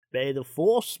May the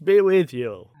force be with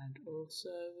you. And also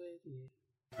with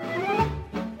you.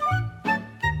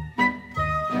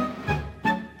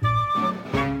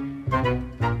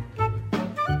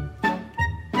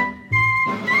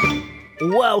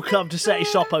 Welcome to Seti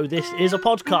Sopo. This is a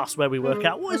podcast where we work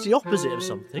out what is the opposite of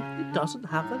something. It doesn't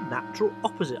have a natural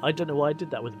opposite. I don't know why I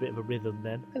did that with a bit of a rhythm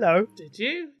then. Hello. Did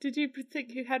you? Did you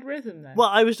think you had rhythm then? Well,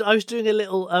 I was doing a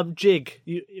little jig.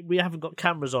 We haven't got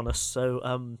cameras on us, so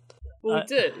Well, we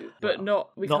do, but we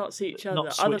not- can't see each other.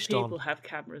 not Other switched people on. have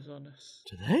cameras on us.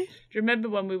 do they? Do you remember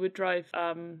when we would drive,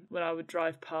 when I would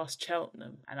drive past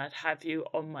Cheltenham and I'd have you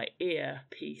on my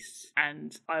earpiece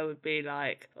and I would be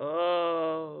like,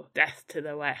 oh, death to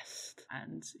the West.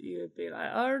 And you would be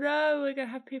like, oh no, we're going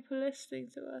to have people listening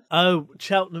to us. Oh,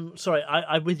 Cheltenham. Sorry,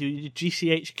 I'm with you.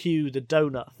 GCHQ, the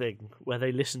donut thing, where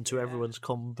they listen to everyone's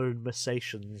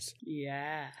conversations.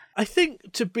 Yeah. I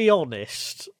think, to be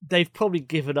honest, they've probably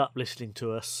given up listening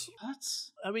to us. What?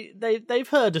 I mean, they've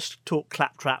heard us talk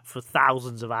claptrap for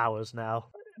thousands of hours now.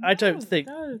 I don't think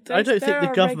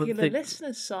the government regular think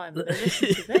listeners, Simon. They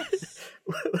listen to this.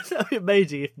 That'd be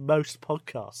amazing if most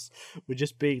podcasts were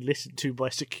just being listened to by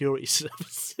security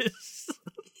services.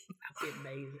 That'd be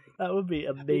amazing. That would be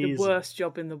That'd be amazing. the worst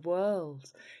job in the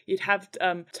world. You'd have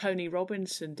Tony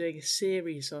Robinson doing a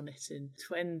series on it in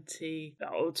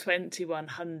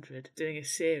 2100, doing a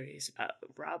series about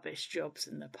rubbish jobs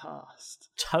in the past.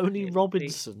 Tony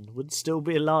Robinson would still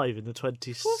be alive in the Of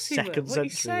course he 22nd would. What are you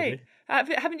century. saying?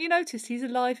 Haven't you noticed he's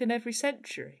alive in every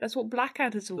century? That's what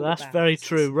Blackadder's all about. That's very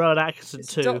true. Rowan Atkinson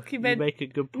It's too. a You make a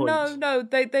good point. No,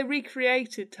 they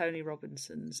recreated Tony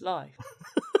Robinson's life.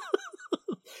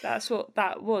 That's what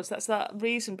that was. That's that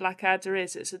reason Blackadder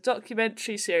is. It's a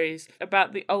documentary series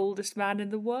about the oldest man in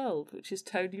the world, which is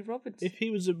Tony Robinson. If he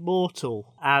was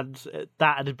immortal and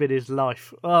that had been his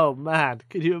life, oh man,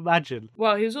 could you imagine?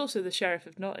 Well, he was also the Sheriff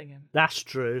of Nottingham. That's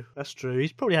true.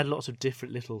 He's probably had lots of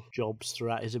different little jobs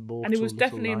throughout his immortal And he was little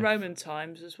definitely in life. Roman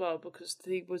times as well, because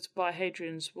he was by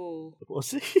Hadrian's Wall.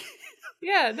 Was he?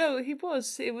 Yeah, no, he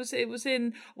was. It was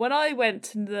in when I went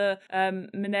to the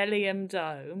Millennium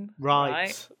Dome.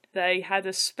 Right. They had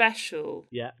a special,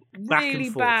 Yeah. Back and really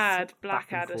forth. bad Back and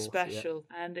Blackadder forth, special,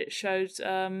 and it showed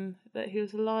that he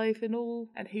was alive and all,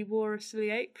 and he wore a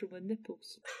silly apron with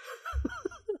nipples.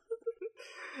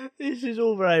 This is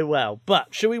all very well,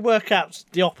 but shall we work out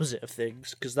the opposite of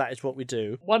things? Because that is what we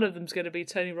do. One of them's going to be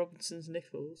Tony Robinson's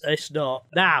nipples. It's not.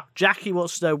 Now, Jackie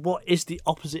wants to know, what is the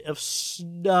opposite of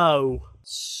snow?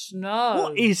 Snow.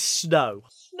 What is snow?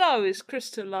 Snow is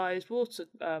crystallised water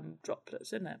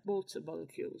droplets, isn't it? Water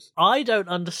molecules. I don't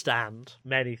understand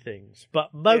many things,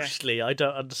 but mostly I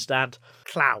don't understand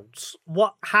clouds.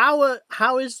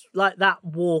 How is like that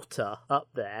water up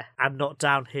there and not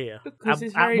down here? Because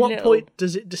it's At very what little. point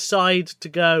does it decide to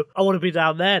go, I want to be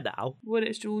down there now? When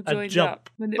it's all And joined jump. up.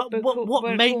 When But when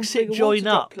what it makes forms it bigger join water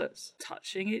up? Droplets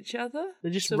touching each other.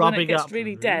 They're just so rubbing when it gets up.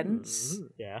 really dense.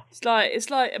 Yeah. It's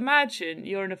like imagine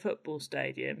you're in a football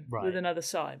stadium Right. with another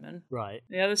Simon. Right.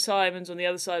 The other Simon's on the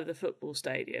other side of the football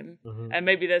stadium, Mm-hmm. and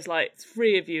maybe there's like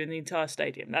 3 of you in the entire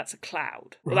stadium. That's a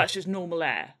cloud. Well, that's just normal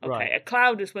air. Okay, Right. a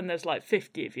cloud is when there's like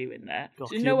 50 of you in there. God, So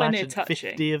can you're you nowhere near imagine touching.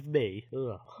 50 of me?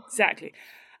 Ugh. Exactly.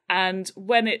 And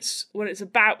when it's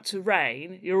about to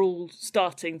rain, you're all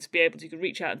starting to be able to, you can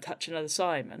reach out and touch another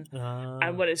Simon.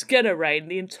 And when it's gonna rain,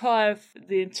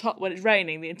 when it's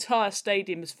raining, the entire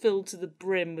stadium is filled to the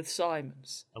brim with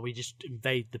Simons. And we just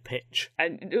invade the pitch.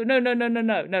 And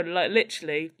no, like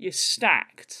literally, you're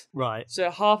stacked. Right. So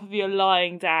half of you are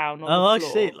lying down on Oh, the I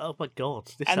floor. see. Oh my God,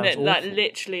 this And sounds then, awful. like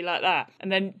literally like that,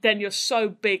 and then you're so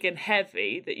big and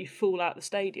heavy that you fall out the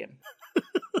stadium.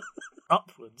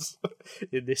 Upwards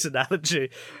in this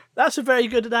analogy. That's a very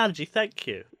good analogy, thank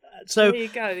you. So There you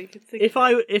go. You could think.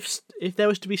 if there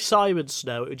was to be Simon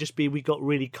Snow, it would just be we got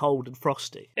really cold and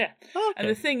frosty. Yeah. Okay. And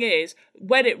the thing is,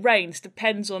 when it rains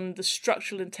depends on the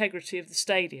structural integrity of the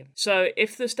stadium. So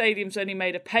if the stadium's only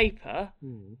made of paper,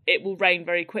 it will rain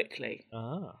very quickly.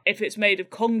 Ah. If it's made of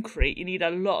concrete, you need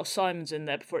a lot of Simons in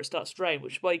there before it starts to rain,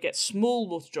 which is why you get small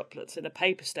water droplets in a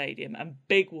paper stadium and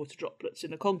big water droplets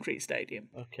in a concrete stadium.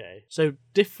 Okay. So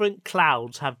different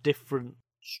clouds have different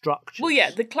structures. Well, yeah,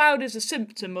 the cloud is a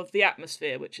symptom of the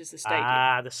atmosphere, which is the stadium.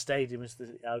 Ah, the stadium is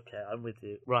the... Okay, I'm with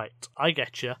you. Right, I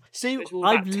get you. See, It's all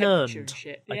I've about temperature learned. and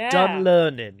shit. I've Yeah. done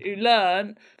learning. You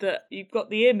learn that you've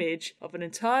got the image of an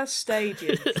entire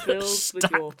stadium filled with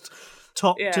your Stacked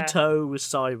top to toe with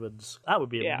Simons. That would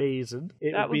be amazing.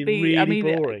 It would be really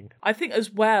boring. I think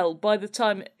as well, by the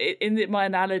time, my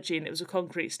analogy, and it was a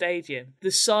concrete stadium,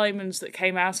 the Simons that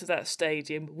came out of that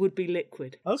stadium would be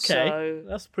liquid. Okay, so...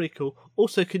 that's pretty cool.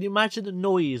 Also, can you imagine the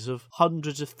noise of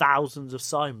hundreds of thousands of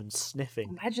Simons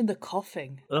sniffing? Imagine the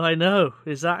coughing. I know,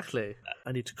 exactly.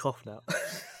 I need to cough now.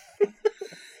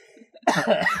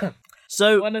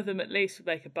 So one of them at least would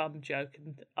make a bum joke,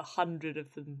 and 100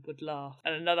 of them would laugh,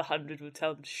 and another 100 would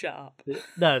tell them to shut up.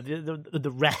 No,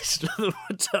 the rest of them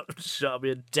would tell them to shut up.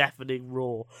 Be a deafening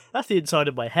roar. That's the inside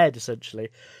of my head, essentially.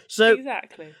 So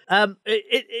exactly.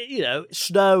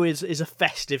 Snow is a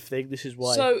festive thing. This is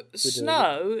why. So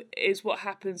snow is what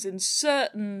happens in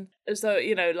certain. As though,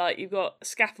 like you've got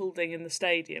scaffolding in the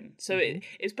stadium. So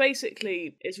it's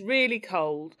basically, it's really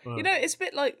cold. Right. It's a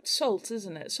bit like salt,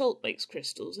 isn't it? Salt makes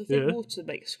crystals. I think water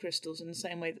makes crystals in the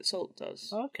same way that salt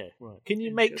does. Okay, right. Can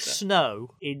you make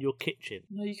snow in your kitchen?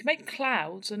 No, you can make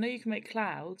clouds. I know you can make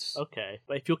clouds. Okay,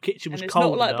 but if your kitchen was and it's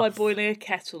cold not like enough... by boiling a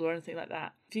kettle or anything like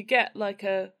that. If you get like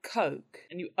a Coke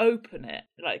and you open it,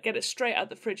 like get it straight out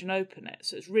the fridge and open it,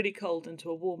 so it's really cold, into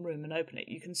a warm room and open it,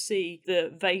 you can see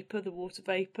the vapour, the water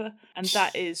vapour, and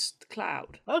that is the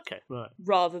cloud. Okay, right.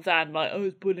 Rather than like,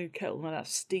 it's boiling a kettle, no,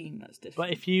 that's steam, that's different.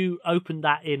 But if you opened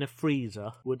that in a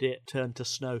freezer, would it turn to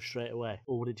snow straight away?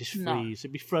 Or would it just freeze? No.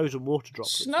 It'd be frozen water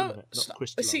droplets, wouldn't it? Not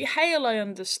crystallised. See, hail I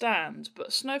understand,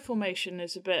 but snow formation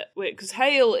is a bit weird, because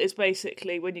hail is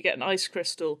basically when you get an ice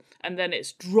crystal and then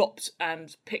it's dropped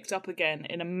and picked up again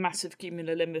in a massive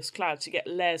cumulonimbus cloud, so you get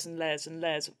layers and layers and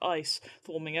layers of ice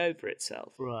forming over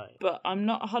itself. Right. But I'm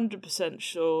not 100%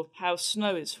 sure how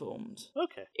snow is formed.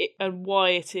 Okay. And why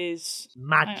it is...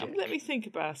 Magic. Let me think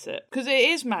about it. Because it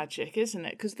is magic, isn't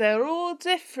it? Because they're all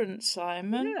different,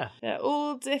 Simon. Yeah. They're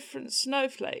all different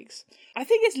snowflakes. I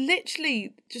think it's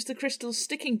literally just the crystals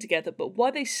sticking together, but why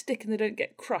they stick and they don't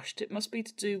get crushed, it must be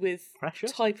to do with pressure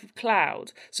type of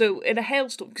cloud. So in a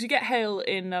hailstorm, because you get hail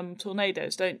in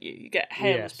tornadoes, don't you? You get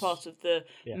hail as part of the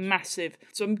massive...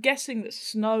 So I'm guessing that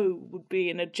snow would be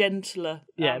in a gentler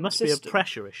it must system. be a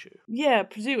pressure issue. Yeah,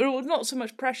 presumably. Well, not so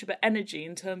much pressure, but energy,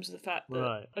 in terms of the fact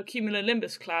that a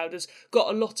cumulonimbus cloud has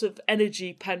got a lot of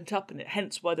energy pent up in it,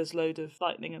 hence why there's a load of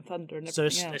lightning and thunder and everything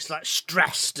else. So it's like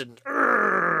stressed and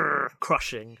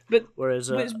crushing. But whereas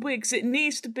it's weird, 'cause it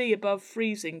needs to be above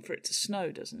freezing for it to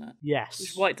snow, doesn't it? Yes. Which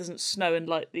is why it doesn't snow in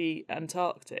like the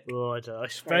Antarctic. Oh, I don't know.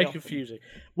 It's very confusing.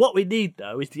 What we need,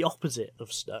 though, is the opposite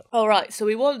of snow. All right, so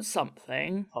we want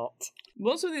something hot. We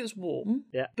want something that's warm,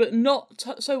 but not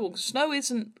so warm. Snow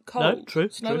isn't cold. No, true.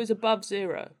 Snow is above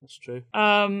zero. That's true.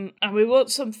 And we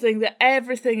want something that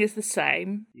everything is the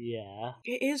same. Yeah.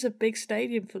 It is a big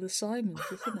stadium for the Simons,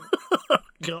 isn't it?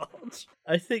 God.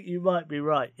 I think you might be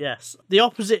right, yes. The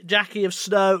opposite, Jackie, of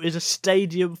snow is a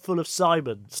stadium full of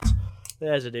Simons.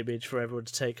 There's an image for everyone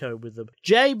to take home with them.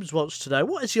 James wants to know,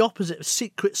 what is the opposite of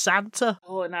Secret Santa?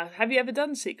 Oh, now, have you ever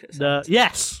done Secret Santa?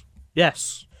 Yes.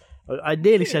 I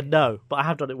nearly said no, but I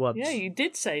have done it once. Yeah, you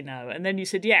did say no, and then you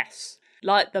said yes.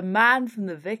 Like the man from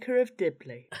The Vicar of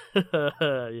Dibley.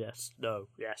 Yes.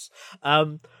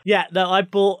 I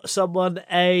bought someone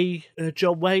a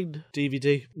John Wayne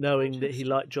DVD, knowing that he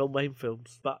liked John Wayne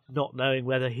films, but not knowing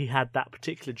whether he had that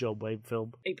particular John Wayne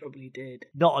film. He probably did.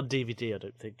 Not on DVD, I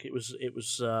don't think. It was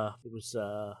I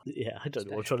don't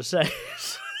know what I'm trying to say.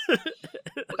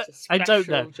 I don't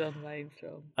know. John Wayne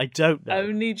film. I don't know.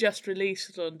 Only just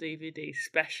released on DVD,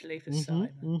 specially for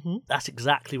Simon. That's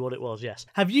exactly what it was, yes.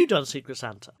 Have you done Secret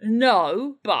Santa?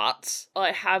 No, but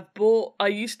I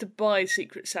used to buy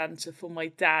Secret Santa for my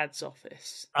dad's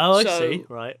office. Oh, I see,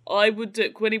 right. I would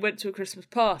do, when he went to a Christmas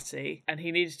party and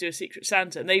he needed to do a Secret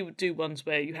Santa, and they would do ones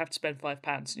where you have to spend £5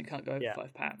 and you can't go over £5.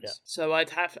 Yeah. So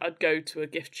I'd go to a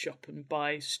gift shop and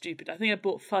buy stupid... I think I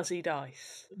bought fuzzy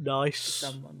dice. Nice. For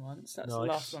someone once. That's the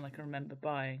last one I can remember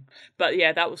buying. But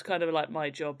yeah, that was kind of like my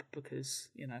job because,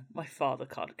 my father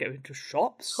can't go into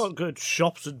shops. Can't go into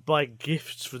shops and buy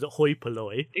gifts for the hoi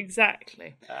polloi.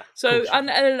 Exactly. So, and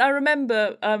I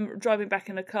remember driving back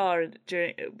in a car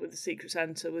with the Secret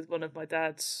Santa with one of my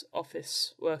dad's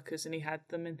office workers, and he had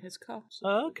them in his car. So,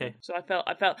 okay. So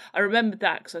I remembered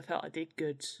that because I felt I did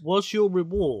good. Was your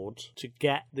reward to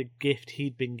get the gift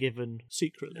he'd been given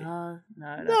secretly? No.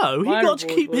 No, he got to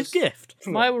keep his gift.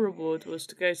 My reward was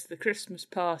to go to the Christmas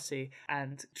party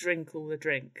and drink all the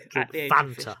drink at the age Fanta.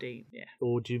 of 15. Yeah.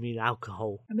 Or do you mean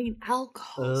alcohol? I mean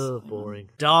alcohol. Oh, boring.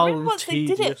 Dull, once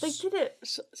tedious. They did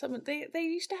it. They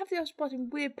used to have the house party in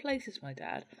weird places, my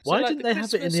dad. Why didn't they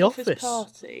have it in the office?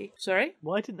 Party. Sorry?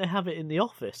 Why didn't they have it in the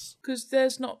office? Because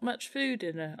there's not much food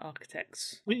in an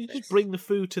architect's Well, you just bring the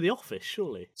food to the office,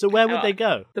 surely. So where would they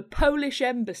go? The Polish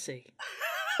embassy.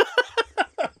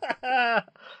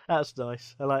 That's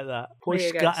nice. I like that. There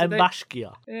you go. Poiska So and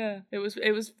Bashkia. Yeah, it was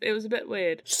a bit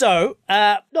weird. So,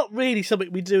 not really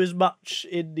something we do as much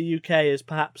in the UK as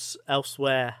perhaps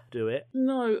elsewhere do it.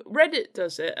 No, Reddit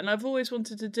does it, and I've always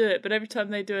wanted to do it, but every time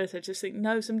they do it, I just think,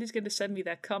 no, somebody's going to send me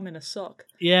their cum in a sock.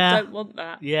 Yeah. I don't want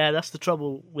that. Yeah, that's the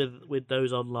trouble with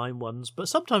those online ones. But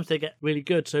sometimes they get really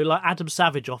good. So, like, Adam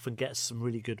Savage often gets some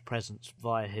really good presents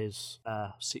via his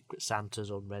Secret Santas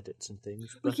on Reddits and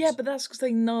things. Well, yeah, but that's because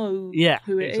they know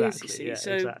who it is, you see. Yeah,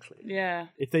 so, exactly. Yeah.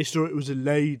 If they saw it was a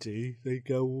lady, they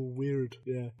go all weird.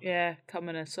 Yeah. Yeah, cum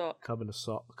in a sock. Cum in a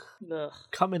sock. Ugh.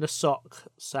 Cum in a sock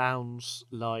sounds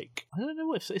like... I don't know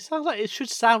what it sounds like. It should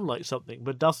sound like something,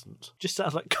 but doesn't. Just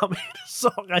sounds like coming in a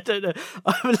sock. I don't know.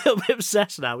 I'm a little bit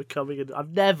obsessed now with coming in.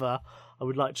 I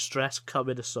would like to stress, cum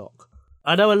in a sock.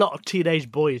 I know a lot of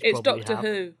teenage boys it's probably Doctor have.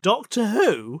 Who. Doctor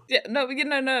Who? Yeah, no,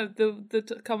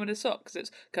 the cum in a sock, because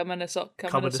it's cum in a sock,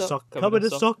 Cum in a sock, cum in a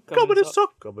sock, cum in a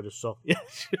sock, cum in a sock.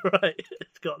 Yes, you're right.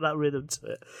 It's got that rhythm to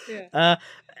it. Yeah.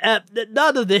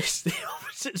 None of this, the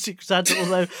opposite Secret Santa,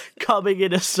 although coming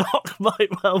in a sock might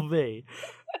well be.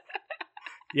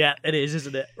 Yeah, it is,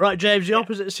 isn't it? Right, James, the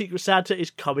opposite of Secret Santa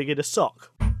is coming in a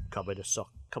sock. Come in a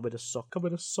sock. Come in a sock. Come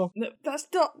in a sock. No, that's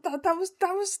not. That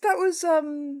was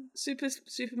Super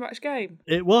Match Game.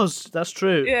 It was. That's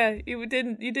true. Yeah, you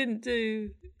didn't do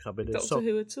Come in a Doctor sock.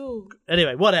 Who at all.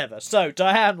 Anyway, whatever. So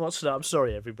Diane wants to know. I'm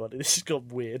sorry, everybody. This has gone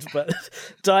weird, but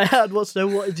Diane wants to know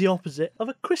what is the opposite of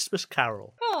a Christmas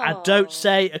carol. Aww. And don't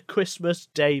say a Christmas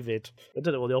David. I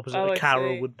don't know what the opposite of a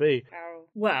carol would be.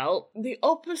 Well, the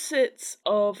opposite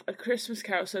of a Christmas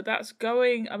carol, so that's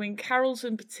carols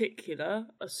in particular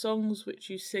are songs which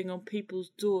you sing on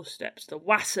people's doorsteps, the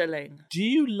wassailing. Do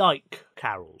you like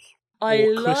carols? I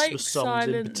or like Christmas songs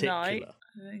Silent in particular? Night.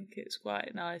 I think it's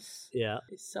quite nice. Yeah.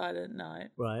 It's Silent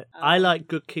Night. Right. I like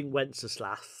Good King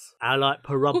Wenceslas. I like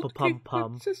Parumpa Pum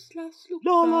Pum.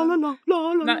 La la la la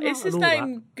la la. Now, is his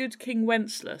name Good King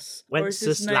Wenceslas?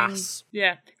 Wenceslas.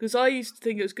 Yeah, because I used to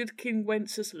think it was Good King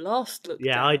Wenceslas last looked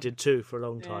Yeah, down. I did too for a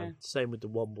long time. Same with the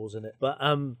Wombles in it. But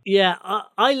yeah,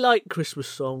 I like Christmas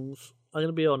songs. I'm going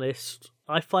to be honest.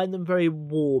 I find them very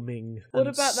warming. What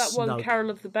about that snug. one, Carol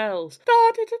of the Bells?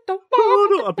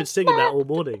 I've been singing that all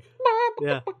morning.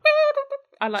 Yeah.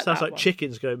 I like Sounds that like one.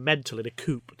 chickens going mental in a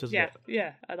coop, doesn't it?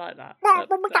 Yeah, I like that.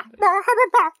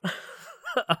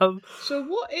 So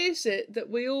what is it that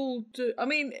we all do? I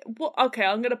mean, okay,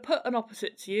 I'm going to put an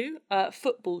opposite to you.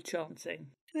 Football chanting.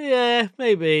 Yeah,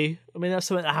 maybe. I mean, that's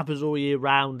something that happens all year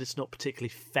round. It's not particularly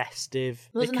festive.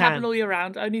 It doesn't happen all year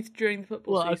round, only during the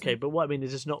football season. Well, okay, but what I mean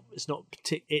is it's not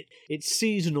it's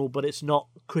seasonal, but it's not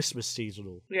Christmas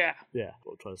seasonal. Yeah. Yeah,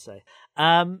 what I'm trying to say.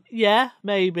 Yeah,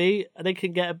 maybe. They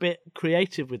can get a bit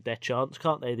creative with their chants,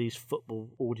 can't they, these football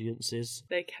audiences?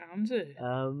 They can do.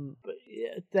 But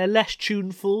yeah, they're less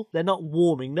tuneful. They're not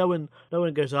warming. No one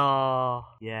goes,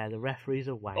 yeah, the referee's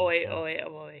a wanker. Oi, oi,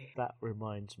 oi. That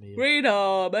reminds me of...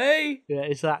 Freedom, eh? Yeah,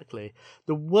 exactly.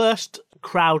 The worst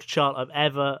crowd chant I've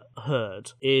ever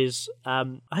heard is, I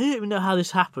don't even know how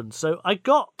this happened. So I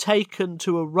got taken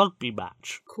to a rugby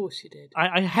match. Of course you did.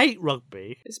 I hate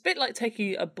rugby. It's a bit like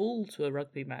taking a ball to a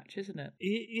rugby match, isn't it?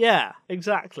 Yeah,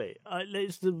 exactly.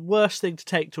 It's the worst thing to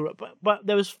take to... But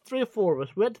there was 3 or 4 of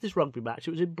us. We went to this rugby match.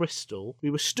 It was in Bristol. We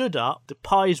were stood up. The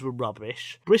pies were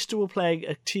rubbish. Bristol were playing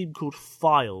a team called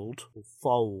Fold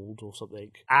or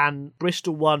something. And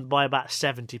Bristol won by about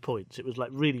 70 points. It was like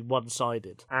really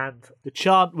one-sided. And the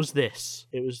chant was this.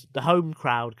 It was the home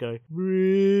crowd going,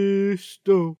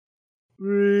 Bristol,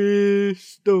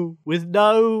 Bristol, with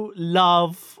no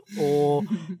love or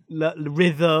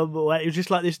rhythm. Or it was just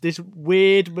like this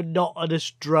weird,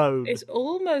 monotonous drone. It's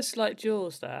almost like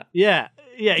Jaws, that. Yeah,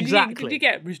 exactly. Did you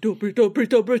get Bristol, Bristol,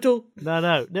 Bristol, Bristol?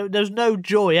 No. There was no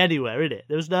joy anywhere in it.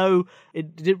 There was no...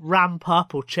 It didn't ramp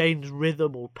up or change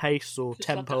rhythm or pace or Just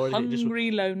tempo. like a or anything. hungry,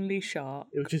 lonely shark.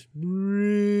 It was just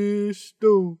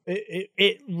Bristol.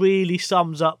 It really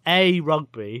sums up A,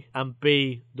 rugby, and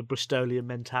B, the Bristolian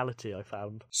mentality, I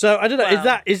found. So I don't know,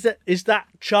 Well, is that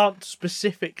chant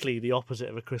specifically the opposite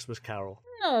of a Christmas carol?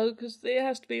 No, because it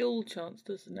has to be all chants,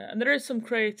 doesn't it? And there is some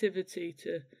creativity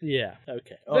to... Yeah,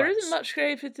 okay. There isn't much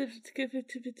creativity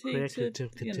to,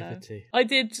 you know. I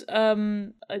did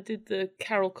the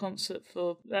carol concert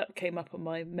for... That came up on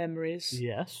my memories.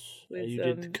 Yes, With, you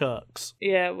did the Kirks.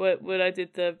 Yeah, when I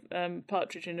did the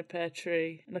Partridge in a Pear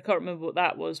Tree. And I can't remember what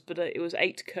that was, but it was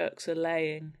 8 Kirks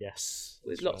a-laying. Yes.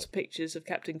 With lots of pictures of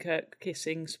Captain Kirk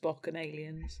kissing Spock and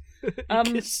aliens.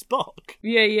 Kiss Spock?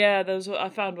 Yeah, I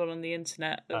found one on the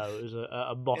internet. It was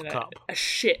a mock-up. A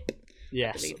ship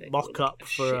Yes, mock-up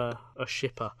for a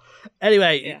shipper.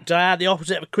 Anyway, Diane, the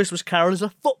opposite of a Christmas carol is a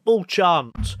football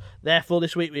chant. Therefore,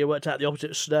 this week we worked out the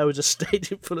opposite of snow is a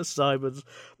stadium full of Simons.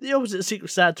 The opposite of Secret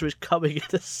Santa is coming in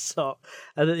a sock.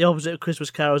 And then the opposite of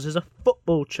Christmas carols is a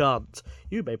football chant.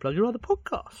 You may plug your other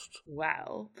podcast.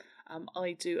 Well,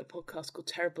 I do a podcast called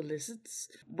Terrible Lizards,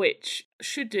 which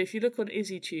should do. If you look on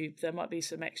IzzyTube, there might be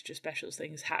some extra special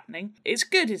things happening. It's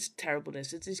good. It's Terrible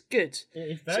Lizards. It's good.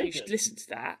 It's very so you should listen to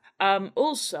that.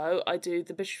 Also, I do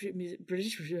the British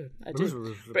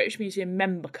Museum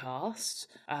member cast,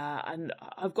 and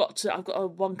I've got a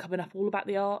one coming up all about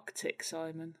the Arctic.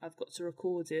 Simon, I've got to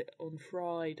record it on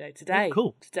Friday. Today. Oh,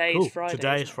 cool. Today is Friday.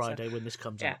 Today is Friday when this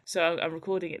comes out. Yeah. So I'm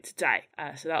recording it today.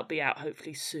 So that'll be out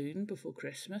hopefully soon before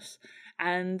Christmas.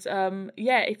 And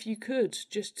if you could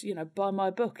just buy my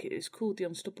book. It is called The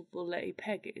Unstoppable Lady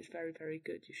Peg. It is very, very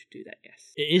good. You should do that.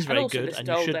 Yes, it is very good, and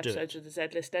you should do it. Episodes of the Z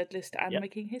List, Ed List, and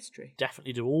Making History.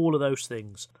 Definitely do all of those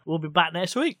things. We'll be back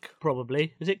next week,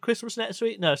 probably. Is it Christmas next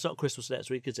week? No, it's not Christmas next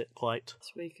week, is it? Quite.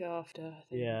 It's week after. I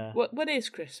think. Yeah. What is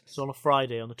Christmas? It's on a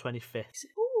Friday, on the 25th.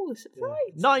 Is it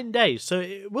right? 9 days, so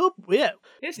it will. We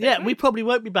probably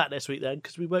won't be back next week then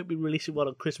because we won't be releasing one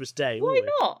on Christmas Day. Why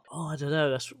not? Oh, I don't know.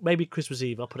 That's maybe Christmas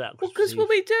Eve. I'll put it out. Because we'll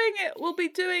be doing it. We'll be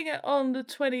doing it on the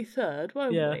 23rd,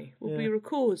 won't we? We'll be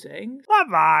recording.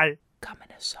 Bye. Come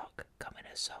in a sock. Come in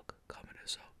a sock. Come in a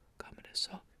sock. Come in a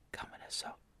sock. Come in a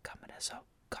sock. Come in a sock.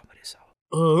 Come in a sock.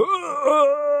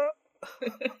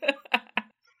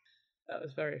 That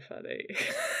was very funny.